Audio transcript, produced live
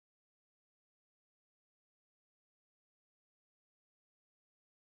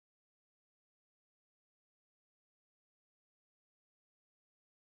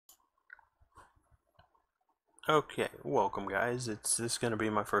Okay, welcome guys. This is going to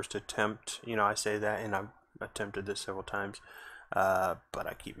be my first attempt. I say that and I've attempted this several times, but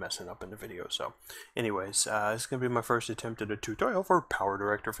I keep messing up in the video. So anyways, it's going to be my first attempt at a tutorial for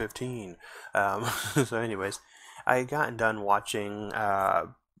PowerDirector 15. So anyways, I had gotten done watching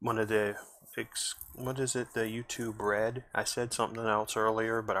one of the, what is it, the YouTube Red? I said something else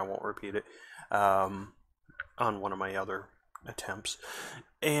earlier, but I won't repeat it, on one of my other attempts.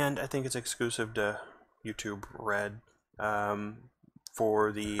 And I think it's exclusive to YouTube Red,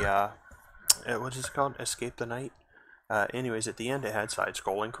 for the what is it called? Escape the Night. Anyways, at the end it had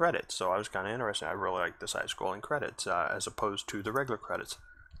side-scrolling credits, so I was kind of interested. I really like the side-scrolling credits as opposed to the regular credits.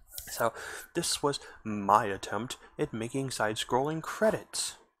 So this was my attempt at making side-scrolling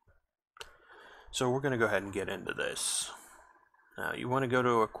credits. So we're going to go ahead and get into this. Now you want to go to,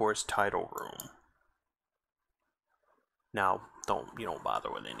 of course, title room. Now you don't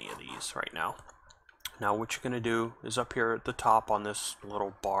bother with any of these right now. Now what you're going to do is up here at the top on this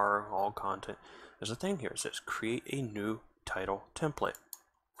little bar, all content, there's a thing here. It says create a new title template.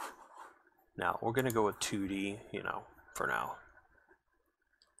 Now we're going to go with 2D, for now.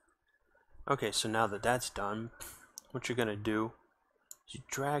 Okay, so now that that's done, what you're going to do is you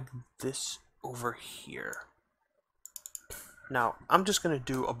drag this over here. Now I'm just going to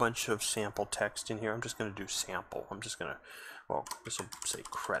do a bunch of sample text in here. I'm just going to do sample. I'm just going to, well, this will say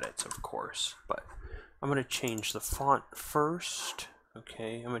credits, of course, but I'm going to change the font first.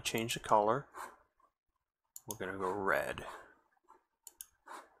 Okay, I'm going to change the color. We're going to go red.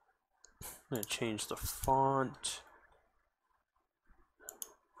 I'm going to change the font.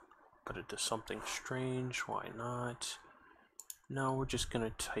 Put it to something strange. Why not? No, we're just going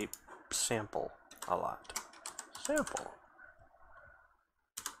to type sample a lot. Sample.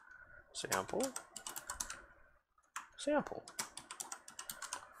 Sample. Sample.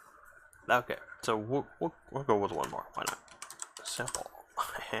 Okay, so we'll go with one more. Why not? Sample.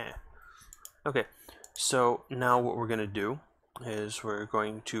 Okay, so now what we're going to do is we're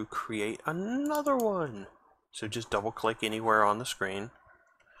going to create another one. So just double click anywhere on the screen.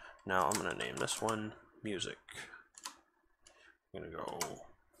 Now I'm going to name this one music. I'm going to go,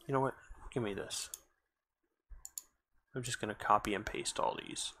 you know what? Give me this. I'm just going to copy and paste all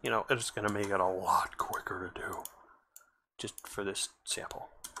these. It's going to make it a lot quicker to do. Just for this sample.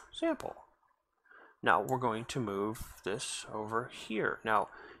 Sample. Now we're going to move this over here. Now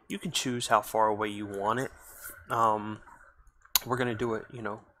you can choose how far away you want it. We're going to do it,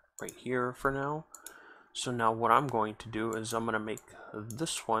 right here for now. So now what I'm going to do is I'm going to make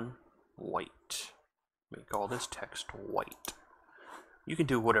this one white. Make all this text white. You can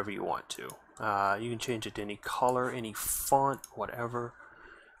do whatever you want to. You can change it to any color, any font, whatever.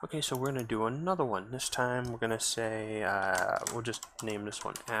 Okay, so we're going to do another one. This time we're going to say, we'll just name this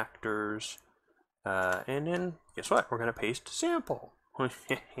one Actors. And then, guess what? We're going to paste sample.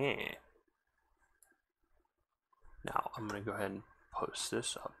 Now, I'm going to go ahead and post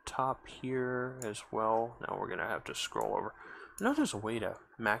this up top here as well. Now we're going to have to scroll over. I know there's a way to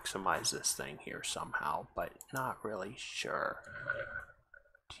maximize this thing here somehow, but not really sure.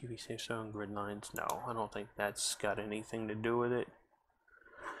 TV safe zone, grid lines, no, I don't think that's got anything to do with it.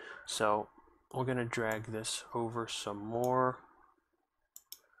 So we're going to drag this over some more.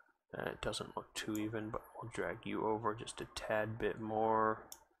 It doesn't look too even, but we'll drag you over just a tad bit more.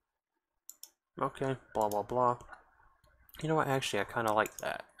 Okay, blah, blah, blah. You know what, actually, I kind of like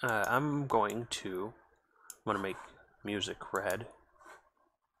that. I'm going to make music red.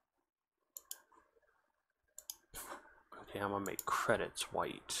 Okay, I'm going to make credits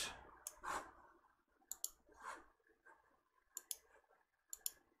white.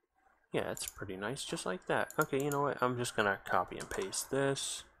 Yeah, it's pretty nice, just like that. Okay, you know what, I'm just going to copy and paste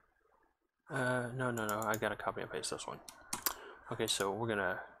this. No, I gotta copy and paste this one. Okay, so we're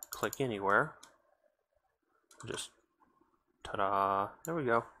gonna click anywhere. Just, ta-da, there we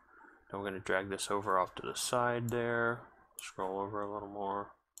go. Now we're gonna drag this over off to the side there. Scroll over a little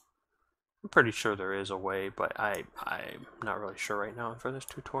more. I'm pretty sure there is a way, but I'm not really sure right now for this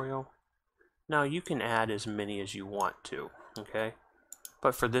tutorial. Now you can add as many as you want to, okay?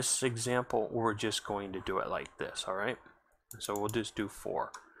 But for this example, we're just going to do it like this, alright? So we'll just do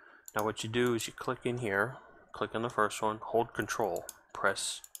 4. Now what you do is you click in here, click on the first one, hold Control,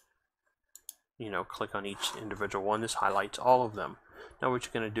 press, click on each individual one. This highlights all of them. Now what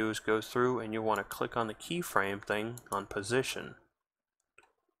you're going to do is go through and you want to click on the keyframe thing on position.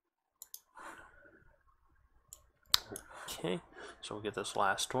 Okay, so we'll get this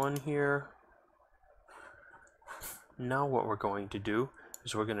last one here. Now what we're going to do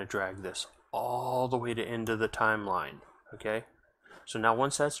is we're going to drag this all the way to the end of the timeline, okay? So now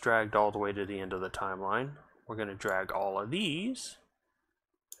once that's dragged all the way to the end of the timeline, we're going to drag all of these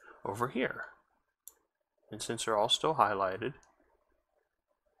over here. And since they're all still highlighted,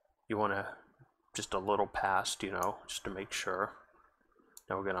 you want to just a little past, you know, just to make sure.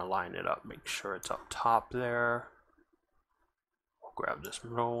 Now we're going to line it up, make sure it's up top there. We'll grab this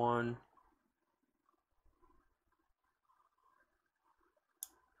middle one.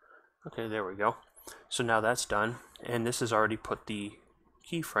 Okay, there we go. So now that's done, and this has already put the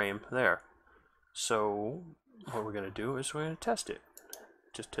keyframe there. So what we're going to do is we're going to test it.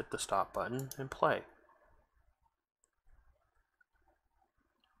 Just hit the stop button and play.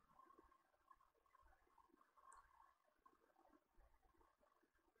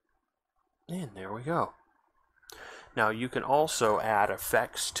 And there we go. Now you can also add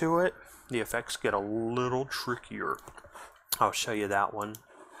effects to it. The effects get a little trickier. I'll show you that one.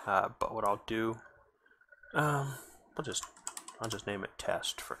 But what I'll do, I'll just name it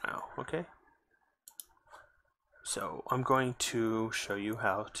test for now, okay? So I'm going to show you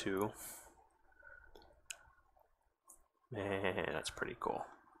how to, and that's pretty cool.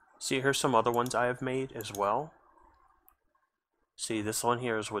 See, here's some other ones I have made as well. See, this one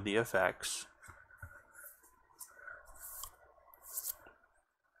here is with the effects.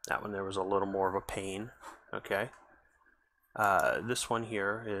 That one there was a little more of a pain, okay? This one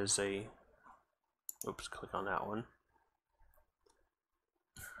here is a, oops, click on that one.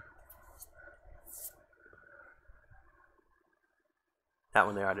 That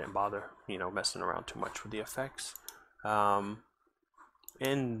one there I didn't bother, you know, messing around too much with the effects. And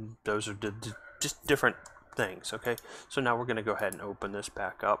those are just different things, okay? So now we're going to go ahead and open this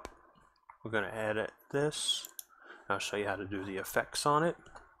back up. We're going to edit this. I'll show you how to do the effects on it.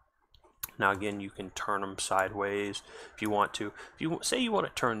 Now again, you can turn them sideways if you want to. If you say you want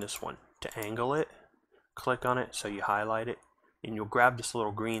to turn this one to angle it, click on it, so you highlight it, and you'll grab this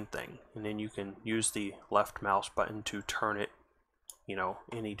little green thing, and then you can use the left mouse button to turn it, you know,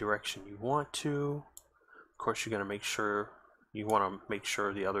 any direction you want to. Of course, you're going to make sure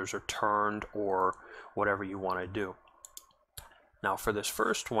the others are turned or whatever you want to do. Now for this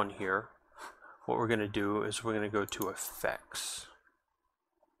first one here, what we're going to do is we're going to go to effects.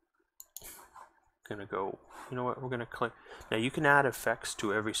 Gonna go, you know what, we're gonna click. Now you can add effects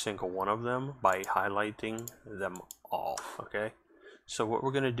to every single one of them by highlighting them all, okay? So what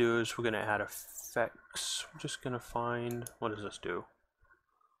we're gonna do is we're gonna add effects. We're just gonna find, what does this do?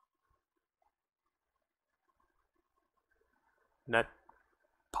 That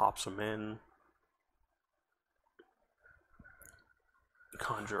pops them in.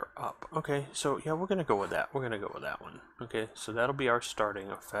 Conjure up. Okay, so yeah, we're gonna go with that. We're gonna go with that one. Okay, so that'll be our starting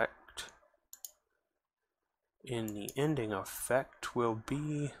effect. In the ending effect will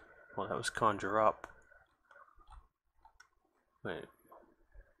be, well, that was conjure up. Wait,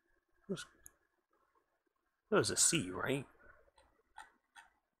 that was a C, right?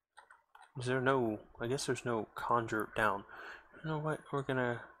 Is there no, I guess there's no conjure down. You know what, we're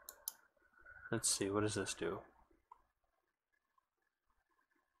gonna, let's see, what does this do?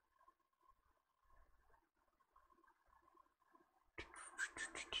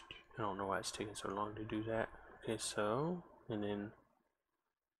 I don't know why it's taking so long to do that. Okay, so, and then,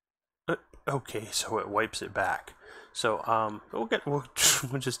 okay, so it wipes it back. So,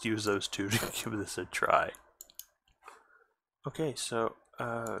 we'll just use those two to give this a try. Okay, so,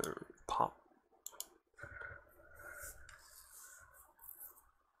 pop.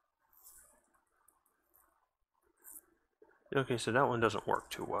 Okay, so that one doesn't work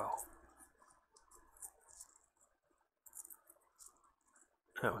too well.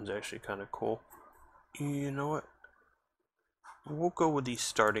 That one's actually kind of cool. You know what? We'll go with the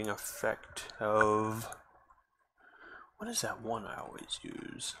starting effect of, what is that one I always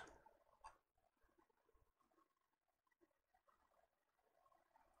use?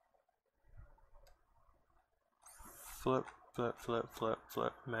 Flip, flip, flip, flip,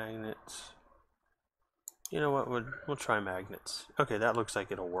 flip, magnets. You know what, we'll try magnets. Okay, that looks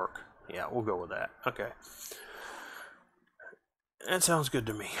like it'll work. Yeah, we'll go with that. Okay. That sounds good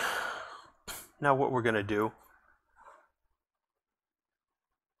to me. Now what we're gonna do.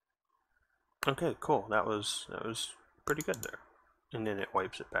 Okay, cool. That was pretty good there. And then it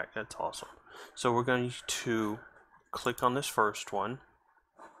wipes it back. That's awesome. So we're going to click on this first one.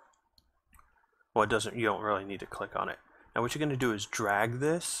 Well, you don't really need to click on it. Now what you're going to do is drag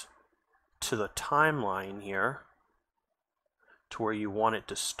this to the timeline here to where you want it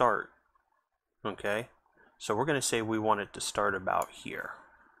to start. Okay? So we're going to say we want it to start about here.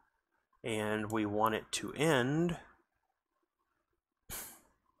 And we want it to end.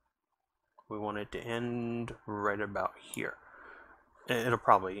 We want it to end right about here. it'll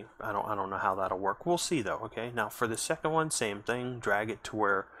probably, I don't know how that'll work. We'll see though. Okay, now for the second one, same thing. Drag it to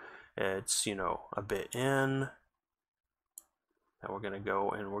where it's, you know, a bit in. Now we're going to go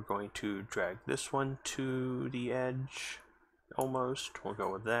and we're going to drag this one to the edge almost. We'll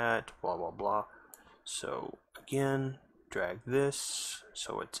go with that, blah blah blah. So again, drag this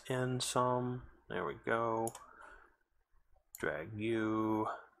so it's in some. There we go. Drag you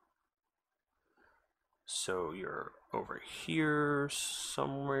so you're over here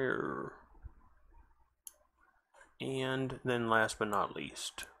somewhere. And then last but not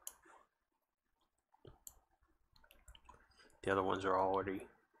least, the other ones are already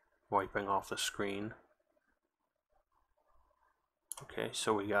wiping off the screen. Okay,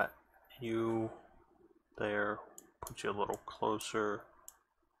 so we got you there, put you a little closer.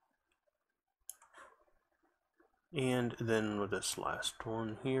 And then with this last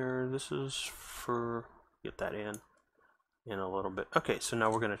one here, this is for, get that in a little bit. Okay, so now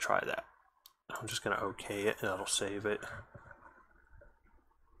we're going to try that. I'm just going to okay it, and that'll save it.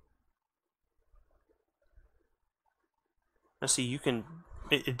 Now see, you can,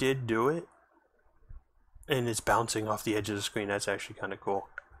 it did do it, and it's bouncing off the edge of the screen. That's actually kind of cool.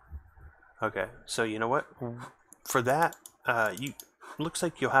 Okay, so you know what? For that, looks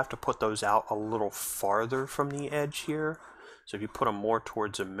like you'll have to put those out a little farther from the edge here. So if you put them more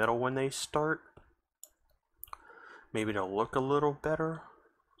towards the middle when they start, maybe they'll look a little better.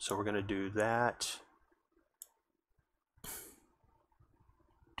 So we're going to do that.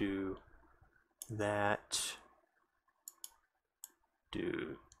 Do that.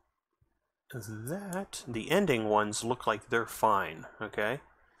 Do that. The ending ones look like they're fine, okay?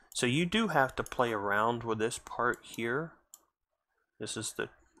 So you do have to play around with this part here. This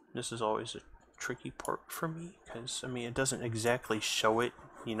is always a tricky part for me, because I mean it doesn't exactly show it,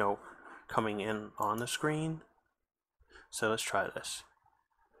 you know, coming in on the screen. So let's try this.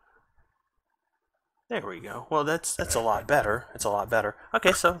 There we go. Well, that's a lot better. It's a lot better.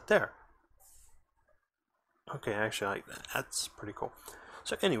 Okay, so there. Okay, I actually like that. That's pretty cool.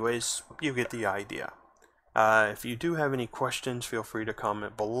 So anyways, you get the idea. If you do have any questions, feel free to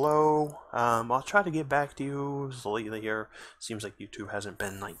comment below. I'll try to get back to you. Lately here, seems like YouTube hasn't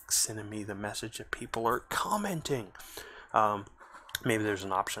been like sending me the message that people are commenting. Maybe there's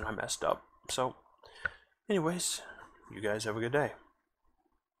an option I messed up. So anyways, you guys have a good day.